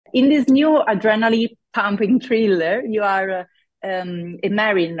In this new adrenaline pumping thriller, you are a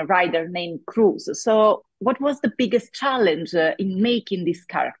marine rider named Cruz. So, what was the biggest challenge in making this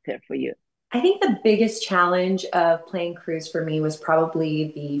character for you? I think the biggest challenge of playing Cruz for me was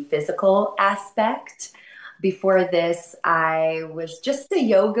probably the physical aspect. Before this, I was just a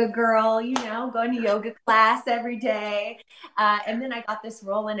yoga girl, going to yoga class every day. And then I got this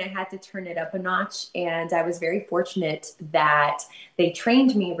role and I had to turn it up a notch. And I was very fortunate that they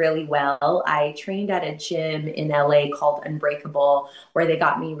trained me really well. I trained at a gym in LA called Unbreakable, where they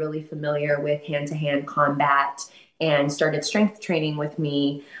got me really familiar with hand to hand combat and started strength training with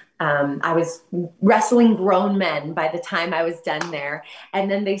me. I was wrestling grown men by the time I was done there. And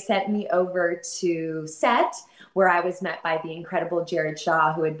then they sent me over to set where I was met by the incredible Jared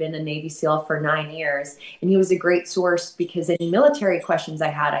Shaw, who had been a Navy SEAL for 9 years. And he was a great source because any military questions I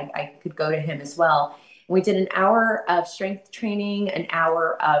had, I could go to him as well. And we did an hour of strength training, an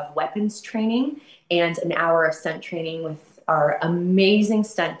hour of weapons training, and an hour of stunt training with our amazing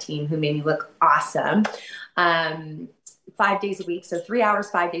stunt team who made me look awesome. 5 days a week. So 3 hours,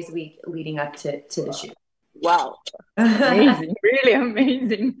 5 days a week leading up to the shoot. Wow, amazing, really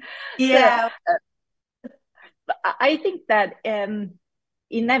amazing. So, Yeah, I think that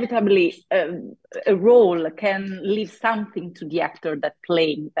inevitably a role can leave something to the actor that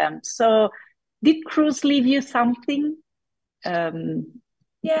playing them. So, did Cruz leave you something? Um,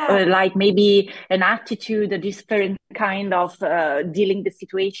 yeah. like maybe an attitude, a different kind of dealing the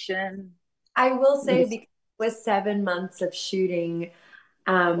situation? I will say This, because it was 7 months of shooting,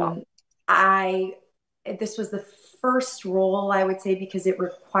 wow. um, I this was the first role I would say because it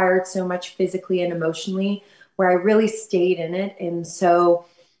required so much physically and emotionally, where I really stayed in it, and so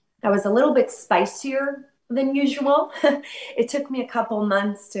I was a little bit spicier than usual. It took me a couple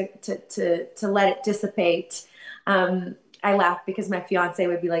months to let it dissipate. I laugh because my fiance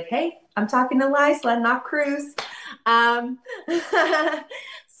would be like, "Hey, I'm talking to Laysla, not Cruz." Um,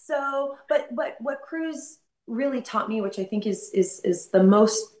 but what Cruz really taught me, which I think is the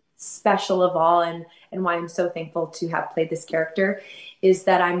most special of all, and why I'm so thankful to have played this character, is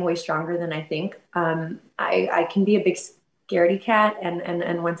that I'm way stronger than I think. I can be a big scaredy cat,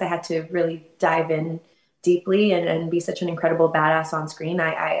 and once I had to really dive in deeply and be such an incredible badass on screen,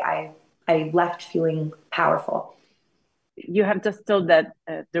 I left feeling powerful. You have just told that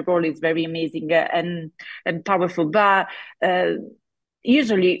the role is very amazing and powerful, but uh,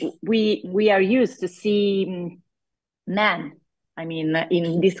 usually we are used to see men. I mean,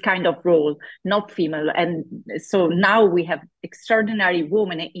 in this kind of role, not female, and so now we have extraordinary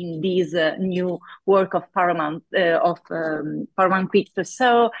women in this new work of Paramount Pictures.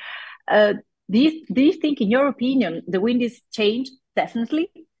 So, uh, do you think, in your opinion, the wind is changed definitely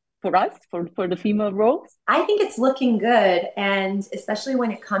for us for the female roles? I think it's looking good, and especially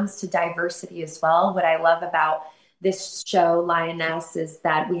when it comes to diversity as well. What I love about this show, Lioness, is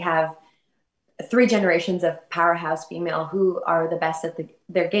that we have three generations of powerhouse female who are the best at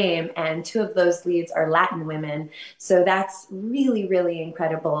their game, and two of those leads are Latin women. So that's really, really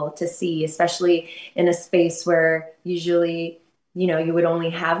incredible to see, especially in a space where usually, you would only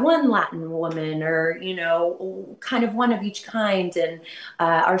have one Latin woman or, kind of one of each kind. And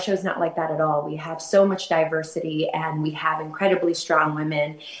our show's not like that at all. We have so much diversity and we have incredibly strong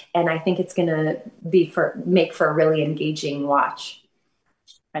women. And I think it's going to make for a really engaging watch.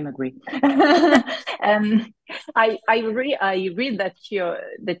 I'm agree. I read that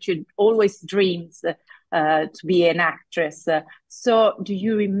you always dreams to be an actress. So do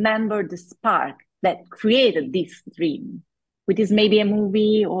you remember the spark that created this dream? With this maybe a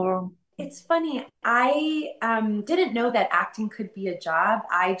movie or It's funny. I didn't know that acting could be a job.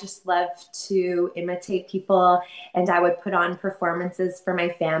 I just love to imitate people, and I would put on performances for my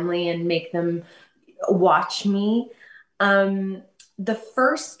family and make them watch me. Um, the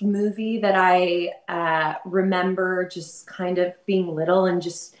first movie that I remember just kind of being little and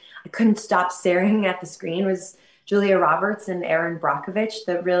just I couldn't stop staring at the screen was Julia Roberts and Erin Brockovich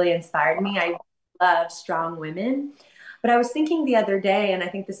that really inspired me. I love strong women. But I was thinking the other day, and I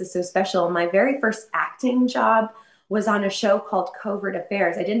think this is so special, my very first acting job was on a show called Covert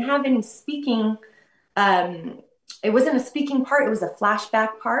Affairs. I didn't have any speaking, um, it wasn't a speaking part, it was a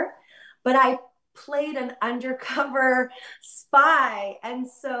flashback part, but I played an undercover spy. And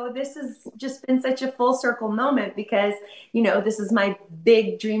so this has just been such a full circle moment because, this is my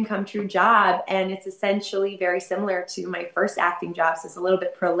big dream come true job. And it's essentially very similar to my first acting job. So it's a little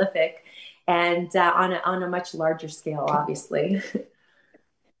bit prolific and on a much larger scale, obviously.